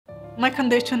My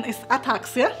condition is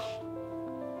ataxia.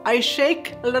 I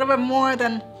shake a little bit more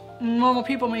than normal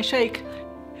people may shake.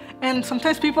 And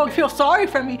sometimes people feel sorry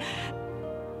for me.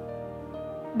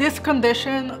 This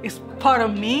condition is part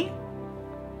of me.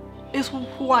 It's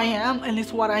who I am and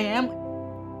it's what I am.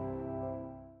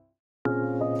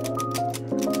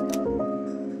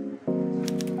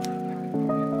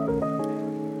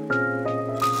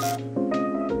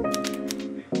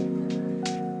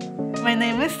 My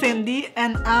name is Cindy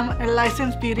and I'm a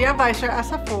licensed beauty advisor at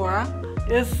Sephora.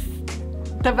 It's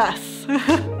the best.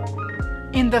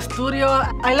 In the studio,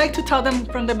 I like to tell them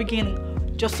from the beginning,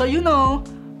 just so you know,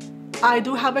 I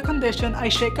do have a condition. I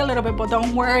shake a little bit, but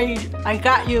don't worry, I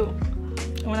got you.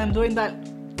 When I'm doing that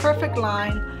perfect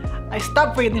line, I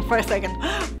stop breathing for a second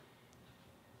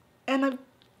and I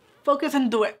focus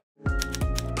and do it.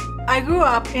 I grew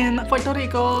up in Puerto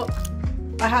Rico.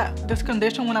 I had this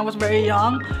condition when I was very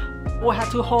young. I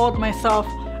had to hold myself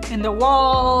in the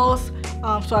walls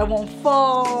so I won't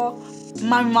fall.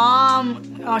 My mom,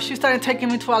 she started taking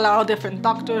me to a lot of different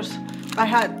doctors. I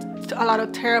had a lot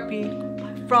of therapy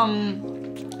from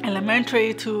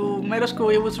elementary to middle school.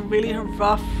 It was really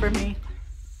rough for me.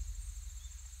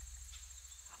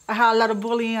 I had a lot of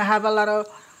bullying. I have a lot of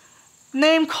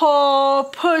name call,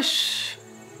 push,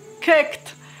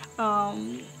 kicked.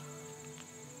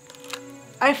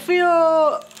 I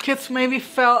feel kids maybe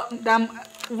felt them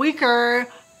weaker,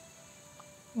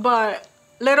 but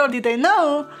little did they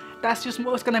know that's just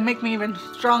what's gonna make me even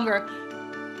stronger.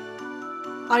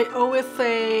 I always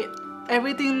say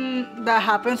everything that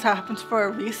happens for a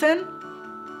reason.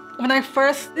 When I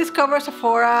first discovered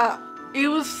Sephora, it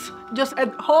was just a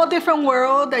whole different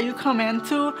world that you come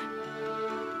into.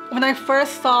 When I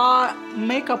first saw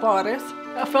makeup artists,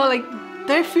 I felt like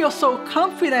they feel so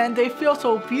confident, they feel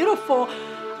so beautiful.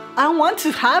 I want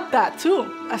to have that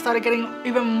too. I started getting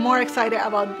even more excited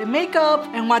about the makeup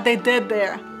and what they did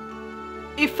there.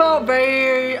 It felt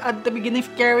very, at the beginning,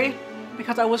 scary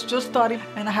because I was just starting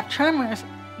and I have tremors,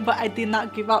 but I did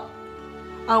not give up.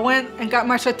 I went and got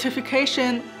my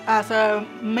certification as a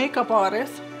makeup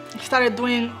artist. Started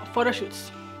doing photo shoots.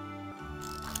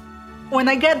 When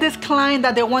I get this client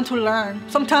that they want to learn,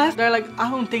 sometimes they're like, I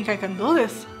don't think I can do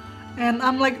this. And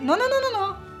I'm like, no.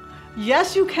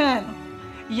 Yes, you can.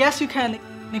 Yes, you can.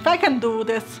 If I can do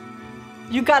this,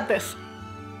 you got this.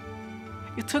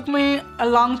 It took me a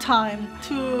long time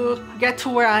to get to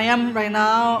where I am right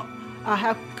now. I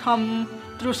have come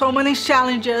through so many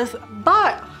challenges,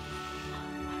 but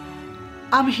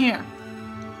I'm here.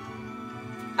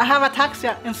 I have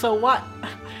ataxia, and so what?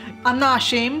 I'm not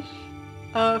ashamed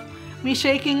of me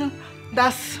shaking.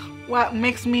 That's what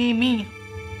makes me me.